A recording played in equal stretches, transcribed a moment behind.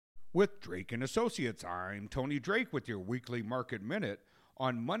With Drake Associates, I'm Tony Drake with your weekly market minute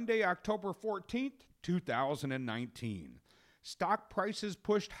on Monday, October 14th, 2019. Stock prices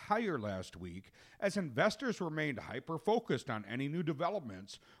pushed higher last week as investors remained hyper-focused on any new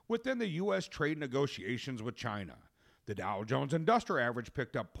developments within the U.S. trade negotiations with China. The Dow Jones Industrial Average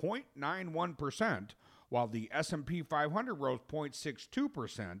picked up 0.91%, while the S&P 500 rose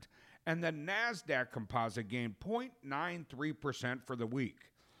 0.62%, and the Nasdaq Composite gained 0.93% for the week.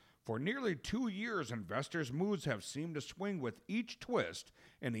 For nearly 2 years, investors' moods have seemed to swing with each twist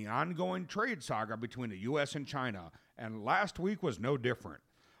in the ongoing trade saga between the U.S. and China, and last week was no different.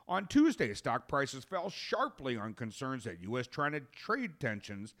 On Tuesday, stock prices fell sharply on concerns that U.S.-China trade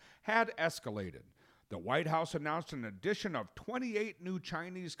tensions had escalated. The White House announced an addition of 28 new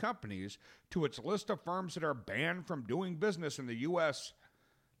Chinese companies to its list of firms that are banned from doing business in the U.S.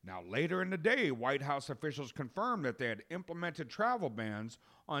 Now, later in the day, White House officials confirmed that they had implemented travel bans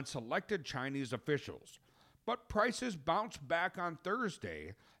on selected Chinese officials. But prices bounced back on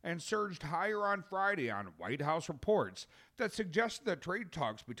Thursday and surged higher on Friday on White House reports that suggested that trade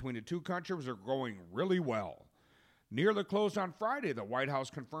talks between the two countries are going really well. Near the close on Friday, the White House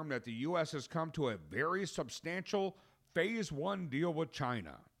confirmed that the U.S. has come to a very substantial Phase 1 deal with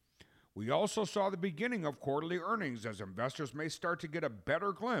China. We also saw the beginning of quarterly earnings as investors may start to get a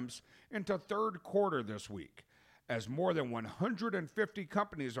better glimpse into third quarter this week, as more than 150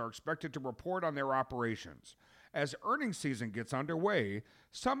 companies are expected to report on their operations. As earnings season gets underway,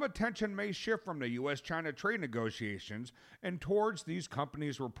 some attention may shift from the U.S.-China trade negotiations and towards these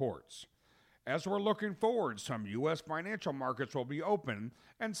companies' reports. As we're looking forward, some U.S. financial markets will be open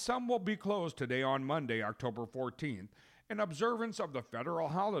and some will be closed today on Monday, October 14th, in observance of the federal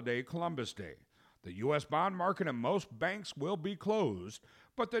holiday Columbus Day. The U.S. bond market and most banks will be closed,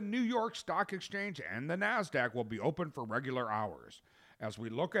 but the New York Stock Exchange and the Nasdaq will be open for regular hours. As we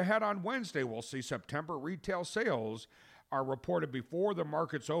look ahead on Wednesday, we'll see September retail sales are reported before the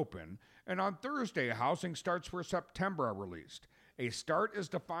markets open, and on Thursday, housing starts for September are released. A start is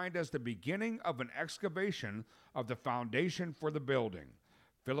defined as the beginning of an excavation of the foundation for the building.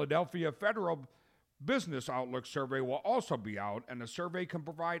 Philadelphia Federal Business Outlook survey will also be out, and the survey can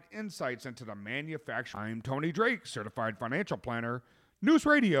provide insights into the manufacturing. I'm Tony Drake, Certified Financial Planner, News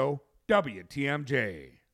Radio, WTMJ.